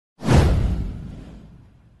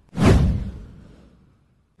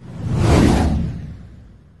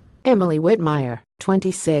Emily Whitmire,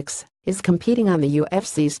 26, is competing on the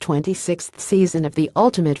UFC's 26th season of The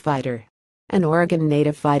Ultimate Fighter. An Oregon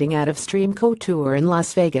native fighting out of Stream Couture in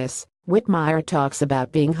Las Vegas, Whitmire talks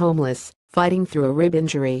about being homeless, fighting through a rib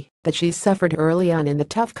injury that she suffered early on in the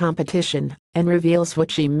tough competition, and reveals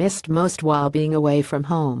what she missed most while being away from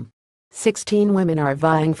home. 16 women are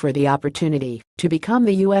vying for the opportunity to become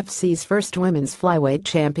the UFC's first women's flyweight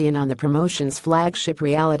champion on the promotion's flagship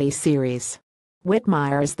reality series.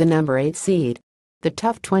 Whitmire is the number 8 seed. The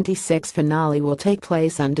TUF 26 finale will take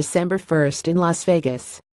place on December 1st in Las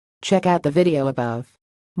Vegas. Check out the video above.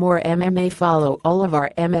 More MMA. Follow all of our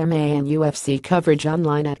MMA and UFC coverage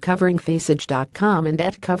online at coveringvisage.com and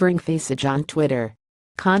at coveringvisage on Twitter.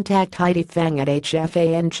 Contact Heidi Fang at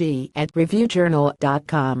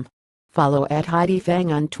hfang@reviewjournal.com. Follow at Heidi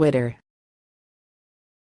Fang on Twitter.